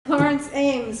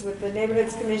James with the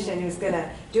Neighborhoods Commission who's going to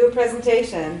do a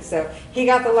presentation. So he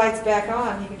got the lights back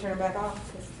on. He can turn them back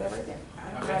off. They're right there.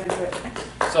 I don't know how to do it.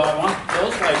 So I want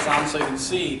those lights on so you can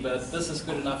see, but this is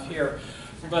good enough here.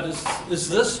 But is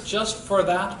this just for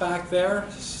that back there?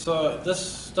 So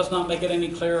this does not make it any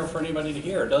clearer for anybody to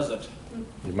hear, does it?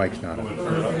 Your mic's not on.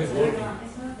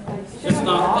 It's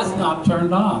not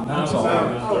turned on, that's all.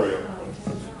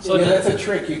 So yeah, that's a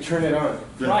trick, you turn it on.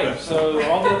 Right, so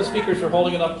all the other speakers were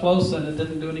holding it up close and it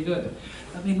didn't do any good.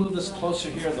 Let me move this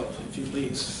closer here though, if you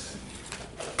please.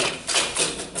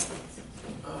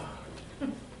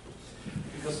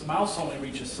 Because the mouse only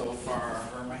reaches so far,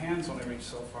 or my hands only reach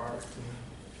so far.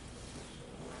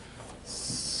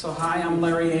 So hi, I'm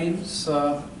Larry Ames,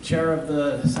 chair of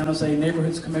the San Jose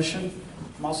Neighborhoods Commission.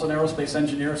 I'm also an aerospace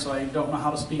engineer, so I don't know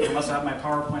how to speak unless I have my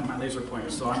PowerPoint and my laser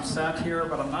pointer. So I'm sat here,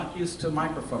 but I'm not used to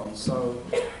microphones. So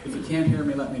if you can't hear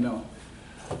me, let me know.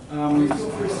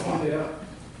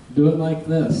 Do it like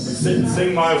this.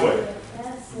 Sing my way.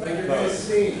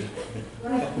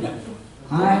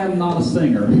 I am not a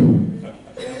singer.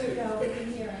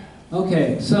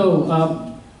 Okay,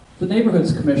 so the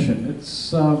Neighborhoods Commission.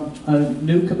 It's a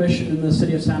new commission in the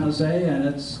city of San Jose, and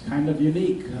it's kind of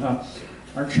unique.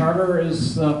 Our charter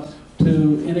is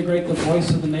to integrate the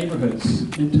voice of the neighborhoods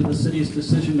into the city's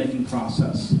decision-making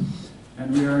process.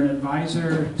 And we are an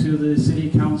advisor to the city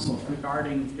council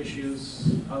regarding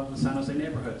issues of the San Jose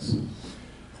neighborhoods.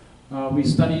 We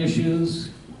study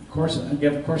issues,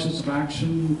 give courses of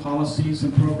action, policies,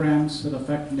 and programs that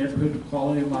affect neighborhood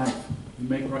quality of life. We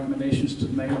make recommendations to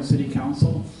the mayor and city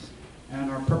council,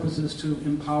 and our purpose is to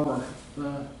empower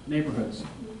the neighborhoods.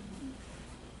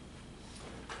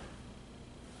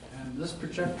 And this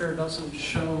projector doesn't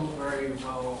show very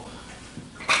well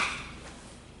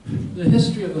the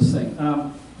history of this thing.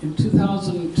 In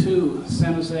 2002,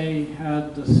 San Jose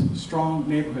had the Strong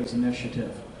Neighborhoods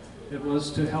Initiative. It was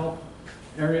to help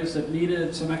areas that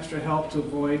needed some extra help to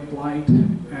avoid blight,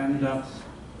 and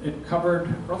it covered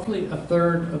roughly a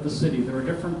third of the city. There were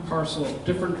different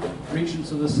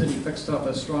regions of the city fixed up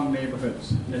as Strong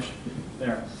Neighborhoods Initiative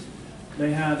there.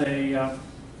 They had a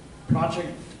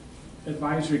project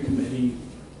advisory committee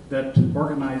that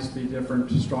organized the different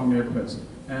strong neighborhoods,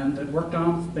 and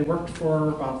they worked for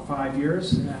about 5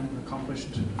 years and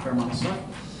accomplished a fair amount of stuff.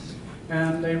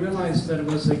 And they realized that it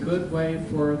was a good way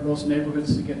for those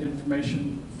neighborhoods to get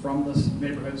information from the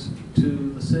neighborhoods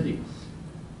to the city.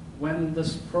 When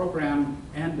this program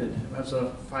ended, as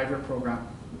a 5-year program,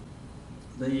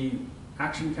 the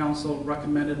Action Council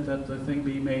recommended that the thing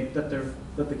be made, that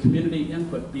the community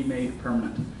input be made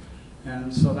permanent.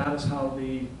 And so that is how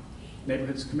the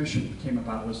Neighborhoods Commission came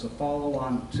about. It was a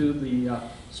follow-on to the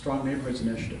Strong Neighborhoods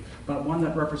Initiative, but one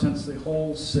that represents the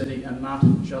whole city and not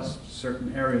just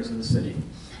certain areas of the city.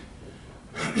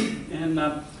 And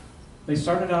they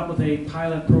started out with a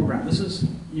pilot program. This is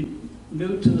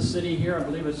new to the city here. I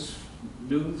believe it's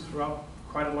new throughout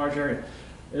quite a large area.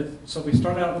 So we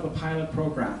started out with a pilot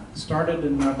program. It started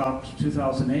in about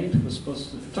 2008.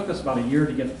 It took us about a year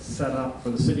to get set up for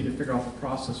the city to figure out the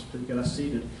process to get us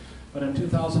seated. But in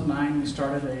 2009, we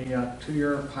started a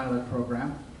 2-year pilot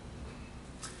program,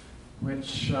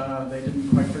 which they didn't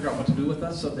quite figure out what to do with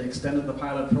us, so they extended the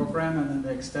pilot program, and then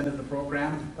they extended the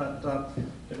program. But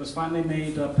it was finally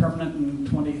made permanent in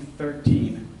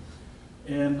 2013.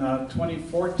 In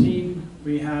 2014,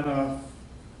 we had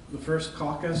the first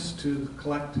caucus to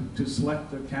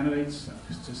select the candidates,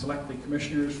 to select the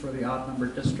commissioners for the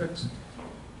odd-numbered districts.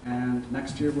 And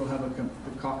next year we'll have the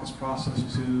caucus process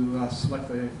to select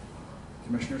the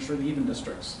commissioners for the even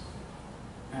districts.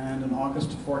 And in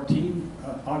August of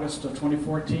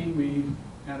 2014, we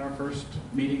had our first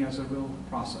meeting as a real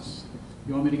process.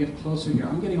 You want me to get closer here?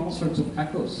 I'm getting all sorts of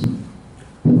echoes.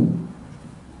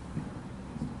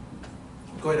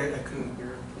 Go ahead, I couldn't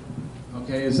hear.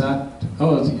 Okay, is that,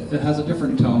 oh, it has a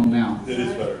different tone now. It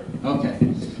is better.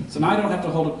 Okay, so now I don't have to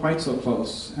hold it quite so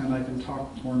close, and I can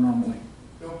talk more normally.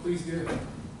 No, please do.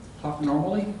 Talk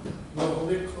normally? No,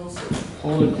 hold it closer.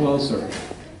 Hold it closer.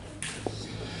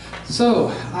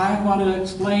 So, I want to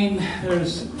explain,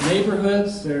 there's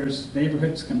Neighborhoods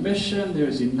Commission,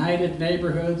 there's United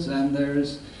Neighborhoods, and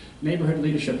there's neighborhood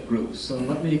leadership groups. So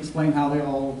let me explain how they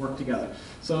all work together.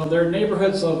 So there are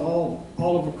neighborhoods of all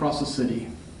over across the city.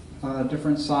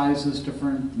 Different sizes,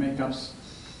 different makeups.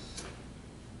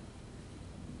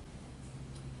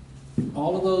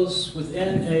 All of those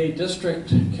within a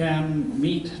district can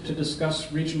meet to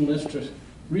discuss regional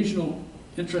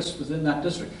interests within that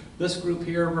district. This group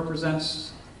here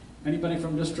represents anybody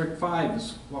from District 5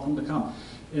 is welcome to come.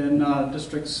 In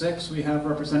District 6, we have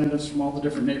representatives from all the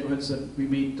different neighborhoods that we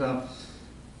meet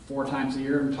 4 times a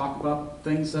year and talk about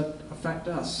things that affect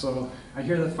us. So I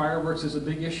hear that fireworks is a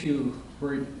big issue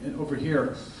over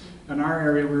here. In our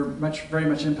area, we're very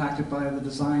much impacted by the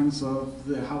designs of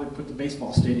how they put the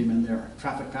baseball stadium in there,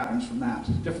 traffic patterns from that.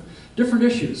 Different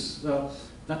issues.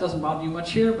 That doesn't bother you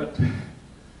much here, but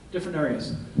different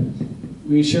areas.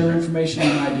 We share information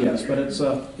and ideas, but it's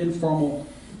an informal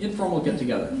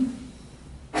get-together.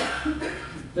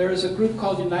 There is a group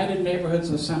called United Neighborhoods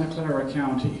of Santa Clara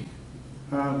County.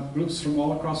 Groups from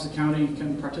all across the county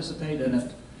can participate in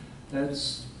it.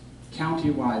 It's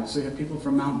county-wide, so you have people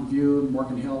from Mountain View and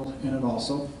Morgan Hill in it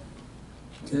also.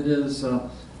 It is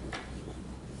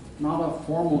not a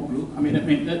formal group.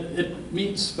 It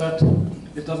meets, but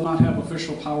it does not have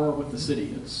official power with the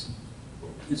city.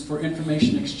 It's for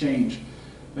information exchange.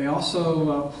 They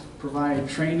also provide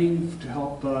training to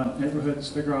help neighborhoods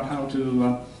figure out how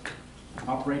to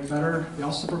operate better. They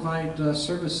also provide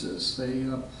services. They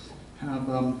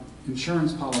have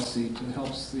insurance policy to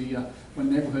help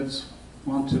when neighborhoods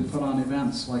want to put on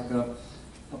events like a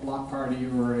block party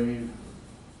or a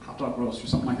hot dog roast or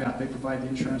something like that. They provide the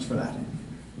insurance for that.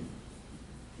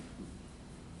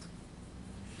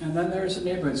 And then there's the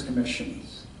neighborhoods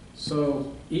commissions.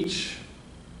 So each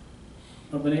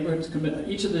of the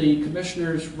each of the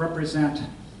commissioners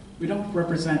we don't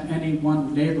represent any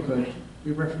one neighborhood.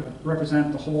 We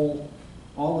represent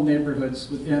all the neighborhoods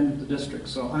within the district.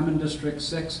 So I'm in District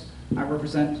 6. I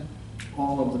represent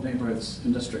all of the neighborhoods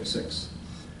in District 6.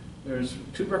 There's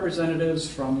 2 representatives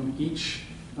from each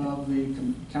of the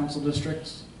council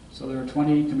districts. So there are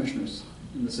 20 commissioners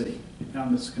in the city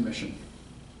on this commission.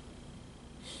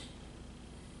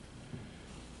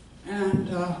 And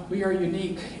we are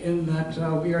unique in that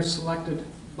we are selected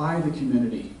by the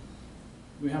community.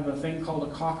 We have a thing called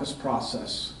a caucus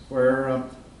process where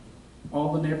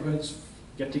all the neighborhoods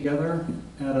get together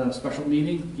at a special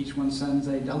meeting. Each one sends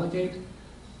a delegate.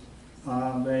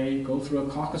 They go through a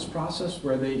caucus process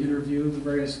where they interview the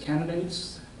various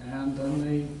candidates, and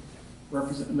then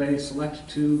they select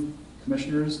 2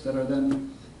 commissioners that are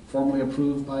then formally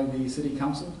approved by the city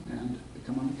council and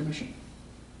become on the commission.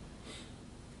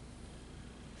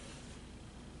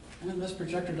 And this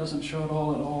projector doesn't show it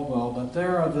all at all well, but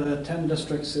there are the 10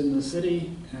 districts in the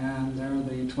city, and there are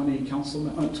the 20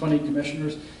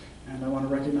 commissioners. And I want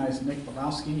to recognize Nick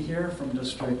Bogowski here from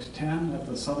District 10 at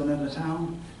the southern end of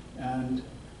town. And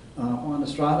Juan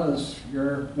Estrada is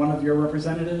one of your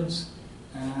representatives.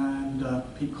 And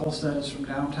Pete Kolstad is from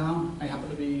downtown. I happen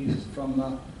to be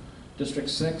from District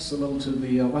 6, a little to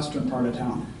the western part of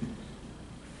town.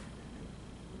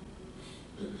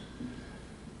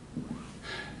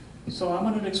 So I'm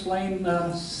going to explain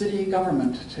city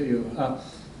government to you.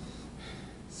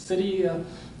 City of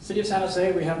San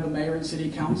Jose, we have the mayor and city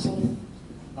council.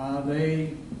 They're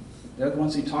the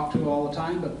ones you talk to all the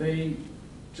time, but they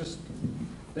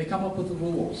come up with the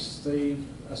rules. They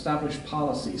establish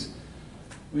policies.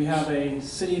 We have a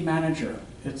city manager.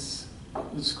 It's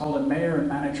called a mayor and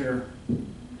manager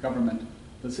government.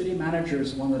 The city manager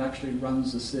is the one that actually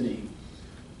runs the city.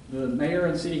 The mayor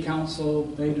and city council,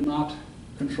 they do not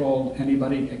control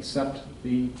anybody except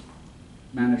the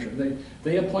manager.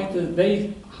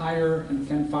 They hire and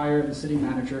can fire the city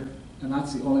manager, and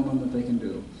that's the only one that they can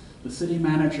do. The city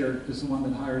manager is the one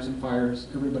that hires and fires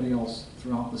everybody else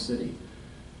throughout the city.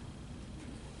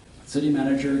 City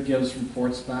manager gives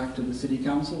reports back to the city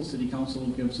council. City council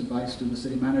gives advice to the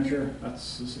city manager.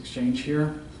 That's this exchange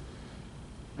here.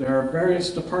 There are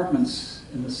various departments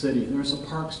in the city. There's a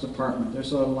parks department.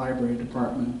 There's a library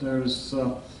department. There's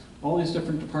all these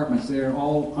different departments. They are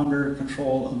all under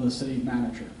control of the city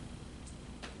manager.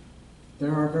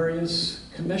 There are various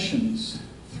commissions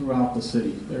throughout the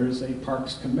city. There's a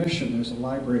parks commission. There's a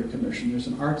library commission. There's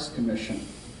an arts commission.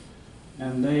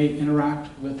 And they interact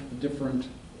with the different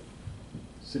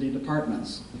city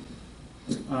departments.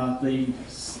 The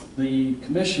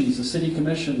commissions, the city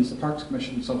commissions, the parks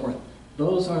commission, and so forth,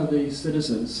 those are the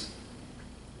citizens.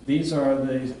 These are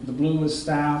the blue is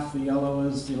staff, the yellow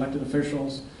is the elected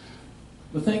officials.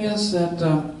 The thing is that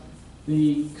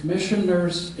the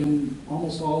commissioners in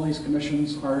almost all these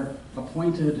commissions are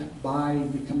appointed by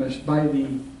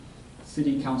the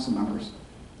city council members.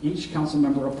 Each council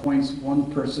member appoints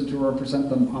one person to represent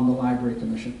them on the library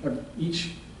commission.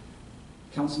 Each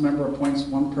council member appoints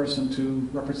one person to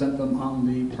represent them on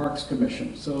the Parks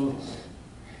Commission. So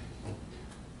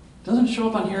it doesn't show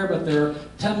up on here, but there are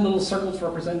 10 little circles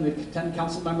representing the 10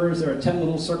 council members. There are 10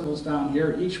 little circles down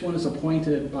here. Each one is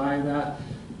appointed by that.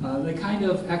 They kind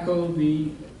of echo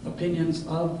the opinions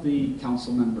of the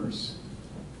council members.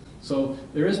 So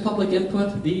there is public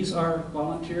input. These are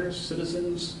volunteers,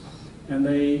 citizens, and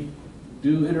they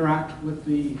do interact with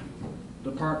the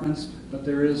departments, but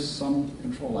there is some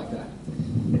control like that.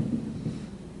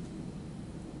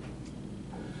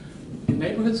 The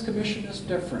Neighborhoods Commission is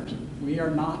different. We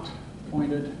are not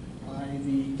appointed by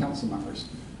the council members.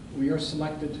 We are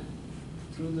selected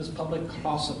through this public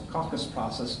caucus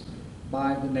process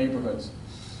by the neighborhoods.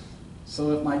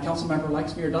 So if my council member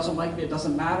likes me or doesn't like me, it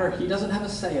doesn't matter. He doesn't have a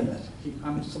say in it.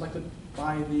 I'm selected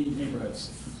by the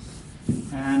neighborhoods.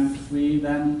 And we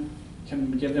then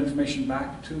can give information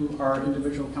back to our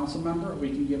individual council member. We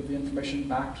can give the information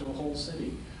back to the whole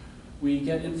city. We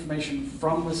get information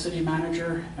from the city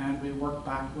manager and we work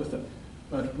back with it.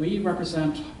 But we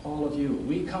represent all of you.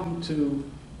 We come to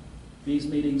these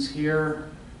meetings here,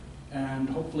 and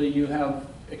hopefully you have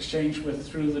exchange with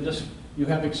through the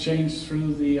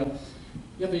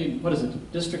what is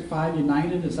it, District 5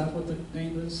 United, is that what the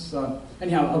name is?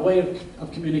 Anyhow, a way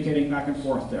of communicating back and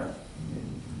forth there.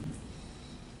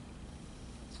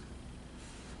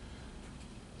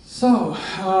 So,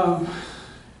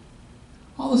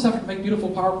 all this effort to make beautiful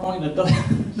PowerPoint, it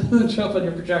doesn't show up on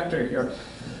your projector here.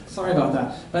 Sorry about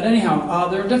that. But anyhow,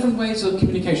 there are different ways of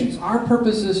communications. Our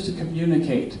purpose is to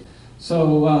communicate.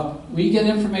 So we get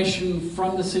information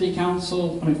from the city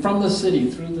council, from the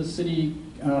city, through the city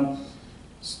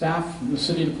staff, the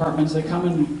city departments. They come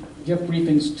and give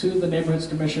briefings to the Neighborhoods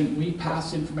Commission. We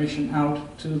pass information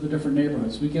out to the different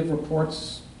neighborhoods. We give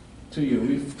reports to you.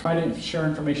 We try to share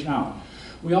information out.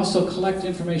 We also collect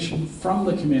information from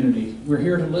the community. We're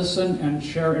here to listen and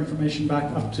share information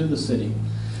back up to the city.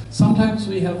 Sometimes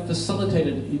we have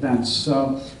facilitated events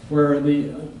where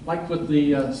like with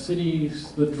the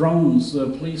cities, the drones, the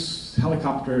police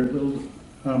helicopter, little,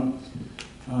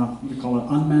 what do you call it,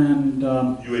 unmanned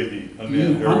UAV,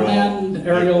 unmanned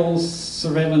aerial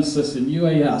surveillance system,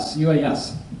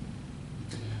 UAS.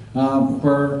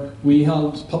 Where we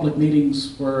held public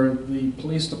meetings where the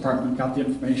police department got the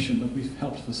information, but we've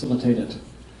helped facilitate it.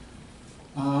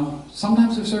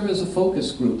 Sometimes we serve as a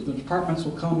focus group. The departments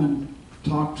will come and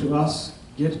talk to us,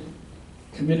 get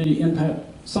community input,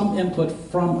 some input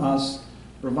from us,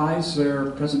 revise their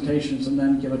presentations, and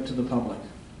then give it to the public.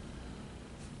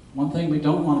 One thing we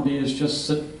don't want to be is just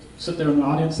sit there in the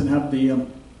audience and have the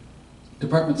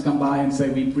departments come by and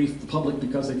say we briefed the public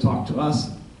because they talked to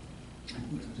us.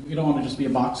 We don't want to just be a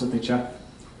box that they check.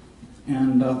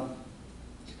 And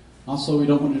also we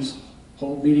don't want to just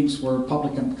hold meetings where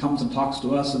public comes and talks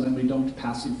to us and then we don't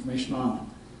pass the information on.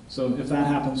 So if that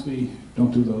happens, we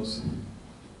don't do those.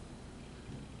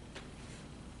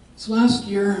 So last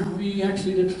year, we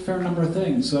actually did a fair number of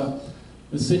things. The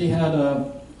city had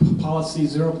a policy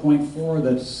 0.4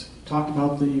 that talked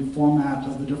about the format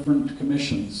of the different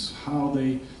commissions, what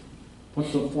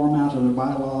the format of their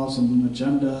bylaws and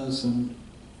agendas and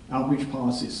outreach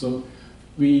policies. So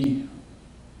we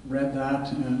read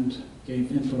that and gave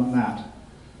input on that.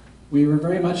 We were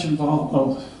very much involved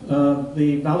with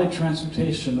the Valley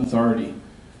Transportation Authority.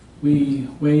 We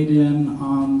weighed in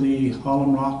on the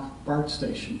Holland Rock BART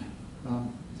station.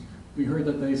 We heard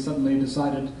that they suddenly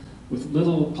decided with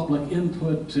little public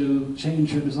input to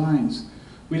change their designs.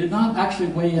 We did not actually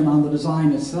weigh in on the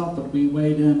design itself, but we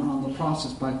weighed in on the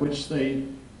process by which they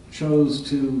chose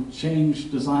to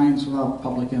change designs without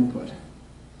public input.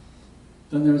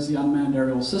 Then there's the unmanned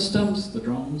aerial systems, the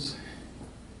drones.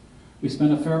 We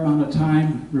spent a fair amount of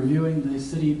time reviewing the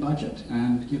city budget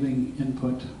and giving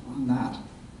input on that.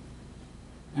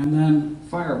 And then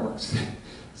fireworks.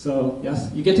 So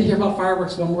yes, you get to hear about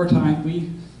fireworks one more time.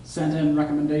 We sent in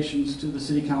recommendations to the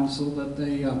city council that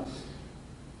they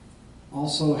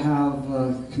also have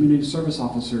community service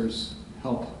officers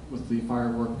help with the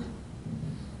firework.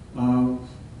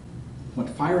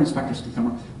 Fire inspectors can come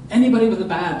around. Anybody with a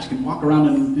badge can walk around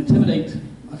and intimidate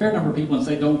a fair number of people and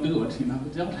say, don't do it. You know,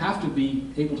 they don't have to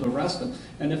be able to arrest them.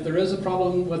 And if there is a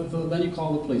problem with then you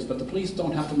call the police. But the police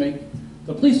don't have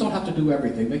to do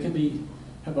everything. They can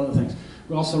have other things.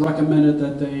 We also recommended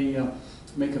that they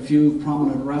make a few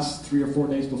prominent arrests 3 or 4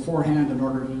 days beforehand in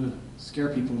order to scare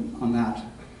people on that.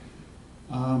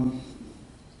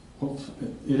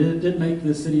 It did make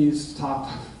the city's top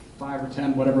 5 or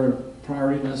 10, whatever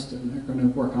priority list, and they're going to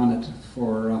work on it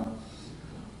for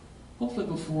hopefully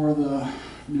before the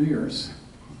New Year's.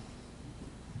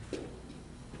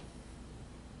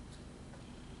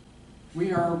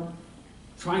 We are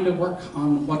trying to work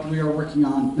on what we are working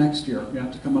on next year. We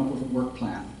have to come up with a work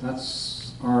plan.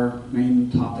 That's our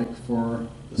main topic for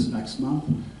this next month.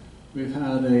 We've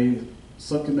had a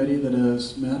subcommittee that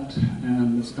has met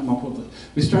and has come up with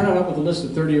we started out with a list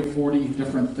of 30 or 40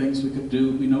 different things we could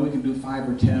do. We know we can do 5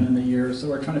 or 10 in a year, so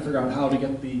we're trying to figure out how to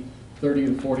get the 30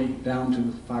 or 40 down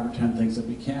to 5 or 10 things that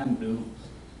we can do.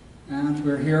 And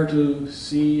we're here to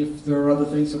see if there are other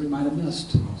things that we might have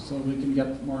missed, so we can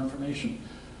get more information.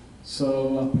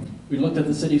 So we looked at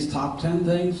the city's top 10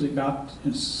 things. We got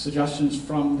suggestions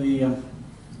from the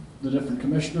different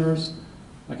commissioners.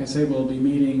 Like I say, we'll be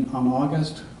meeting on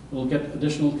August. We'll get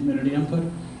additional community input.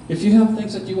 If you have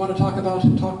things that you want to talk about,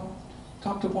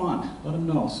 talk to Juan. Let him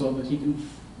know so that he can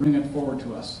bring it forward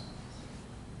to us.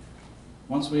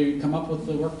 Once we come up with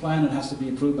the work plan, it has to be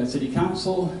approved by City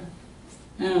Council.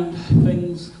 And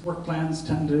work plans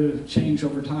tend to change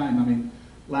over time. I mean,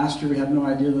 last year we had no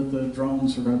idea that the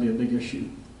drones were going to be a big issue.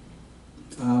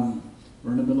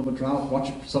 We're in the middle of a drought. Watch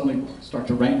it suddenly start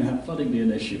to rain and have flooding be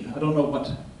an issue. I don't know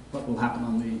what will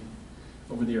happen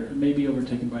over the year. It may be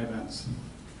overtaken by events.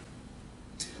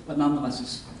 But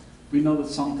nonetheless, we know that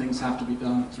some things have to be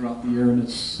done throughout the year, and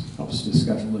it helps to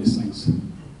schedule these things.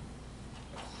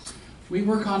 We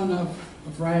work on a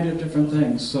variety of different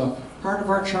things. So part of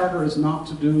our charter is not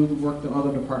to do the work that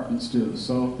other departments do.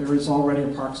 So there is already a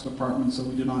parks department, so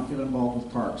we do not get involved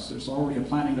with parks. There's already a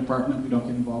planning department, we don't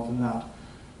get involved in that.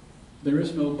 There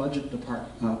is no budget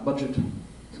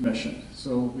commission.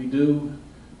 So we do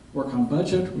work on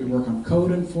budget, we work on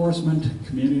code enforcement,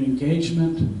 community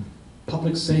engagement,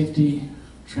 public safety,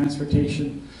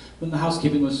 transportation. Then the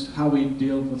housekeeping was how we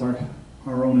deal with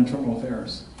our own internal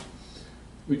affairs.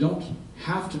 We don't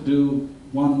have to do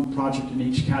one project in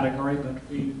each category, but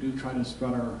we do try to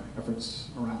spread our efforts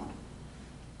around.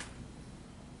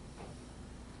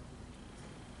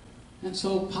 And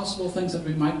so possible things that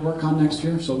we might work on next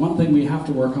year. So one thing we have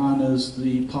to work on is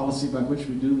the policy by which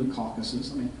we do the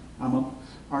caucuses. I mean,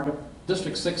 our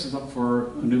District 6 is up for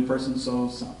a new person, so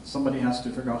somebody has to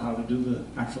figure out how to do the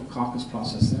actual caucus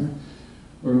process there.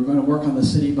 We're going to work on the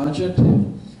city budget.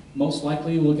 Most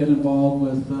likely we'll get involved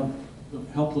with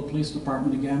help the police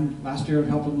department again. Last year,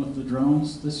 helped them with the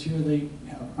drones. This year, they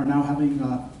are now having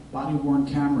body-worn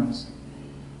cameras.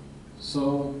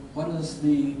 So what is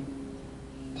the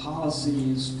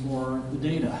policies for the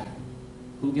data?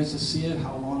 Who gets to see it?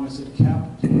 How long is it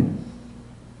kept?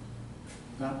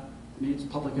 That needs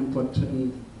public input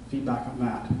and feedback on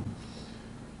that.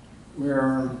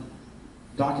 We're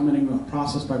documenting the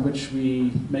process by which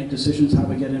we make decisions, how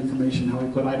we get information, how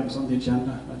we put items on the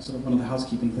agenda. That's sort of one of the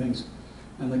housekeeping things.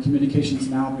 And the communications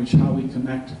and outreach, how we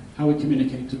connect, how we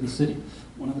communicate to the city.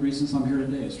 One of the reasons I'm here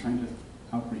today is trying to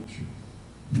outreach.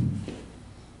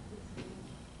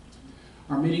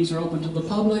 Our meetings are open to the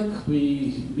public.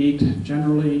 We meet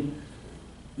generally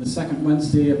the second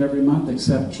Wednesday of every month,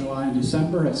 except July and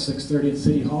December at 6:30 at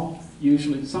City Hall.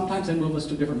 Usually, sometimes they move us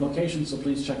to different locations, so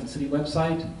please check the city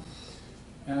website.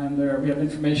 And we have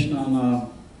information on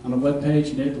a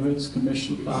webpage,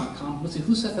 neighborhoodscommission.com. Let's see,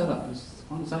 who set that up? Is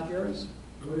that yours?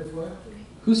 What?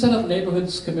 Who set up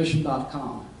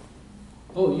neighborhoodscommission.com?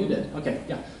 Oh, you did. Okay,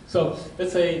 yeah. So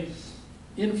it's a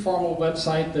informal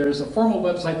website. There's a formal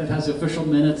website that has the official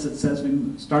minutes that says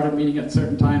we started meeting at a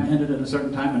certain time, ended at a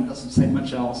certain time, and doesn't say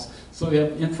much else. So we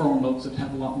have informal notes that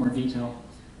have a lot more detail.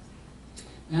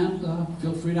 And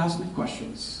feel free to ask me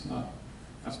questions.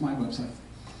 That's my website.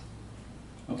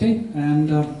 Okay,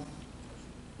 and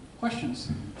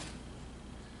questions?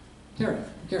 Gary.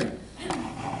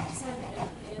 I just have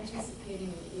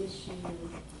anticipating an issue that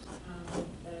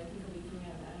I think will be coming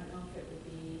up. I don't know if it would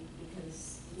be because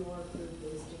your group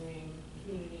is doing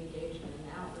community engagement and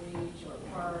outreach or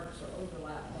parks or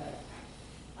overlap, but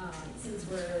since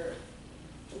we're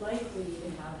likely to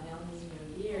have an El Nino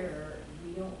year,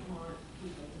 we don't want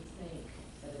people to think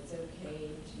that it's okay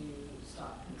to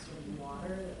stop consuming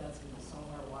water, that's going to solve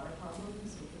our water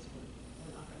problems, because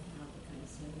we're not going to have the kind of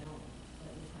snow melt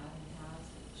that we've had in the past,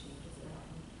 and the changes that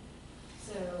happen.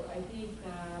 So I think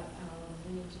that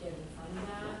we need to get in front of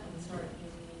that and start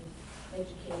doing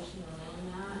education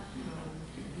around that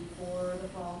before the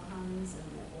fall comes and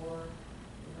before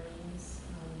the rains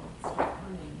start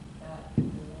coming, that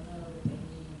people will know that they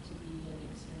need to be in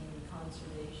extreme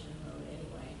conservation mode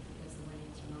anyway, because the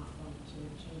rains are not going to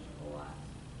change a whole lot.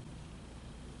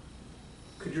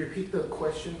 Could you repeat the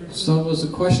question? So it was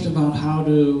a question about how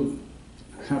to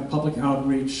have public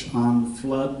outreach on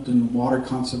flood and water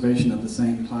conservation at the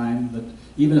same time, that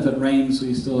even if it rains,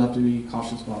 we still have to be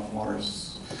cautious about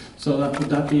waters. So would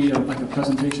that be like a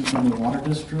presentation from the Water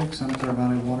District, Senator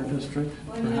Valley Water District,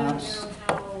 Well, I mean, perhaps? I don't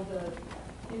know how the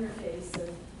interface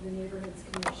of the Neighborhoods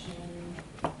Commission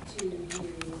to do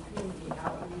community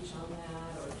outreach on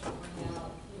that, or to bring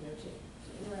out, to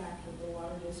interact with the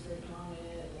Water District on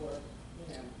it, or,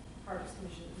 Parks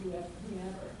Commission,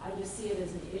 whomever. I just see it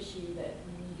as an issue that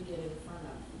we need to get in front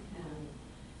of, and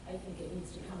I think it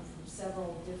needs to come from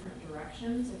several different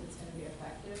directions if it's going to be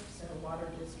effective. So Water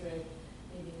District,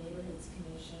 maybe neighborhoods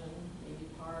commission, maybe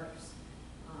parks.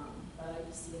 But I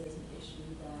just see it as an issue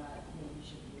that maybe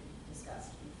should be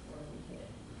discussed before we hit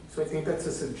it. So I think that's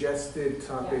a suggested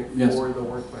topic Yes. for the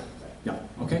work plan. Yeah,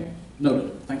 okay,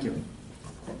 noted, thank you.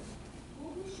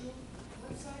 What was your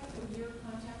website or your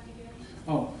contact again?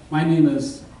 Oh, my name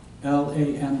is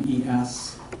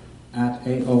lames@aol.com.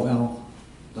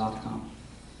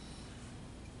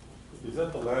 Is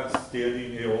that the last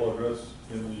standing AOL address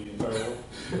in the entire world?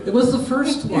 It was the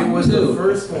first one, It was too. the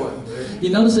first one.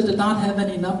 You notice it did not have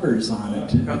any numbers on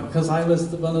it, because I was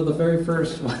one of the very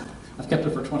first ones. I've kept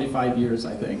it for 25 years,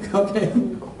 I think, okay?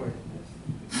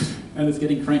 And it's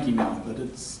getting cranky now, but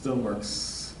it still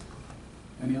works.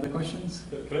 Any other questions?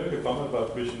 Can I make a comment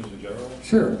about commissions in general?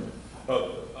 Sure.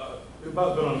 I've been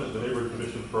on the neighborhood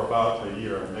commission for about a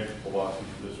year. I'm next to Velocity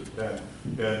in District 10,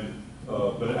 and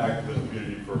been active in the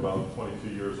community for about 22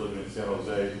 years, living in San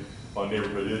Jose on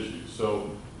neighborhood issues.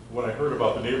 So when I heard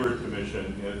about the neighborhood commission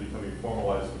and it becoming a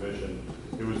formalized commission,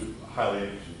 it was highly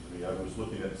interesting to me. I was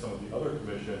looking at some of the other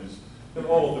commissions, and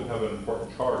all of them have an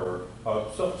important charter.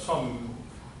 Some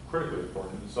critically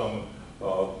important, some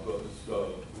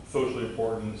socially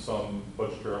important, some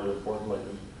budgetarily important, like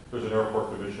there's an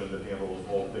airport commission that handles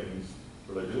all things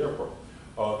related to the airport.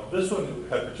 This one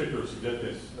had particular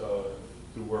significance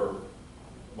to where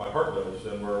my heart lives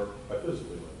and where I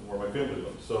physically live, and where my family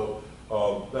lives. So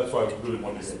that's why I really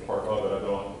wanted to be a part of it. I've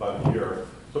been on about a year.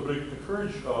 So but I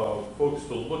encourage folks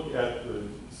to look at the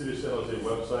City of San Jose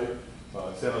website,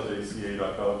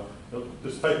 sanjoseca.gov.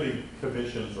 Just type in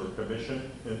commissions or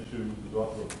commission into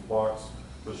the box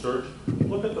for search.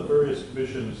 Look at the various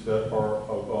commissions that are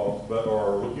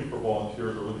looking for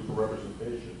volunteers or looking for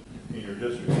representation in your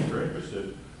district. If you're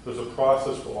interested, there's a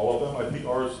process for all of them. I think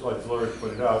ours, like Larry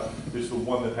pointed out, is the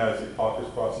one that has a caucus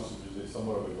process, which is a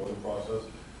somewhat of a voting process.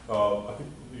 I think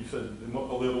you said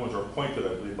all the other ones are appointed,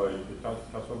 I believe, by the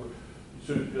council member.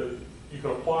 So you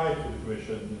can apply for the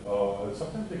commission.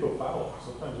 Sometimes they go foul.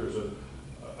 Sometimes there's an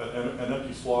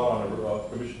empty slot on a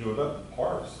commission who that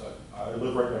parks. I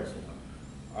live right next to one.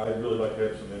 I'd really like to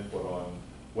have some input on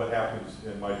what happens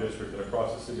in my district and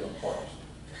across the city on parks.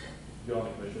 Get on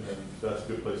the commission, and that's a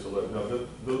good place to live. Now,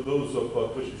 those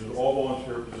positions are all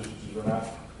volunteer positions. They're not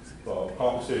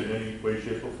compensated in any way,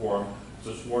 shape, or form. It's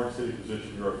a sworn city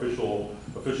position. You're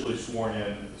officially sworn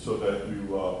in so that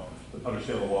you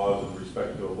understand the laws and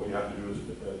respect what you have to do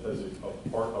as a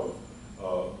part of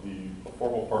the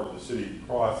formal part of the city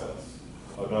process,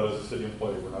 not as a city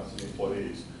employee. We're not city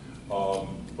employees.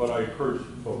 But I encourage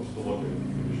folks to look at the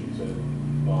commissions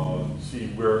and see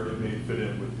where it may fit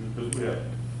in with you, because we have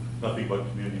nothing but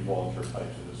community volunteer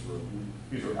types in this room.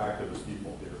 These are activist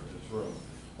people here in this room.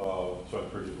 So I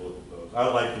encourage you to look at those. I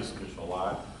like this commission a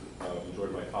lot. I've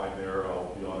enjoyed my time there.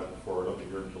 I'll be on it for another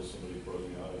year until somebody throws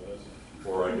me out of this,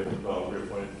 or I get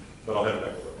reappointed, but I'll have it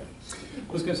back over.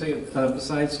 I was going to say,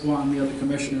 besides Juan, the other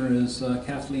commissioner is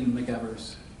Kathleen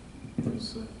McEvers,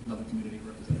 who's another community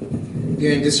representative.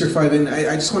 Yeah, in District 5, and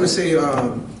I just want to say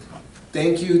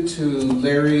thank you to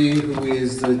Larry, who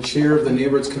is the chair of the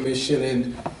Neighborhoods Commission,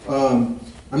 and I'm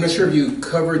not sure if you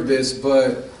covered this,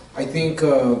 but I think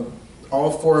all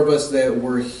four of us that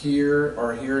were here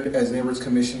are here as Neighborhoods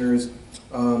Commissioners.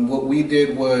 What we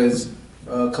did was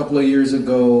a couple of years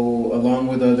ago, along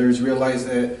with others, realized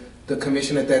that the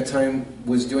commission at that time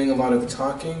was doing a lot of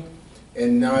talking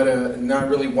and not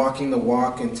really walking the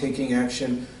walk and taking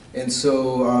action. And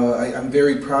so I'm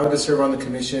very proud to serve on the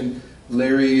commission.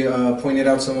 Larry pointed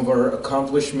out some of our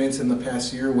accomplishments in the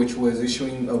past year, which was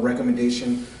issuing a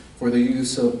recommendation for the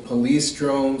use of police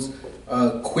drones,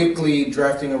 quickly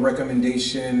drafting a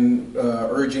recommendation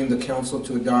urging the council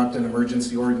to adopt an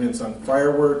emergency ordinance on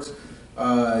fireworks,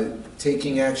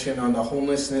 taking action on the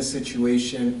homelessness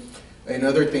situation, and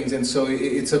other things. And so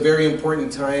it's a very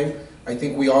important time. I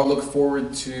think we all look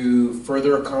forward to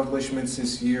further accomplishments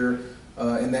this year.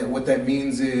 And that what that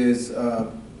means is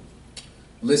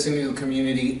listening to the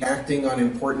community, acting on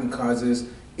important causes,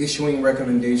 issuing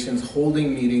recommendations,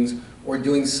 holding meetings, or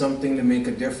doing something to make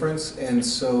a difference. And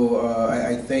so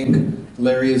I thank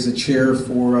Larry as the chair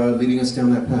for leading us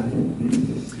down that path.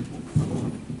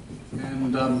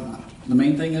 And the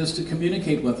main thing is to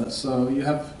communicate with us. So you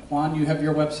have, Juan, you have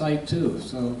your website too.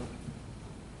 So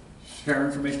share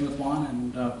information with Juan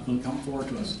and he'll come forward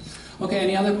to us. Okay,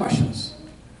 any other questions?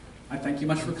 I thank you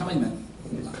much for coming then.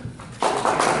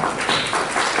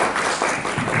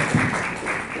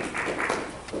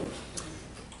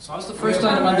 So that's the first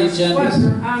item on the agenda.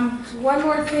 One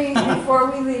more thing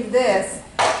before we leave this.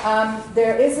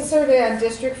 There is a survey on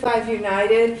District 5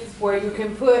 United where you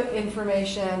can put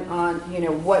information on, you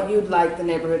know, what you'd like the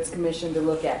Neighborhoods Commission to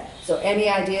look at. So any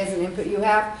ideas and input you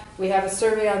have, we have a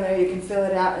survey on there, you can fill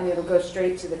it out and it'll go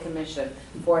straight to the commission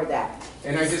for that.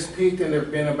 And I just peeked and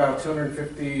there've been about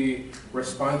 250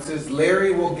 responses.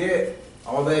 Larry will get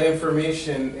all that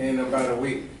information in about a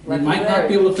week. We might not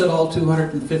be able to fit all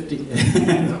 250.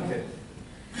 Okay.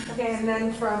 Okay, and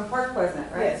then from Park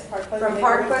Pleasant, right? Yes, Park Pleasant From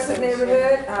Park Neighborhood Pleasant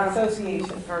Neighborhood.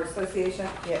 Association. Or association.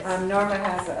 Yes. Norma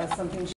has something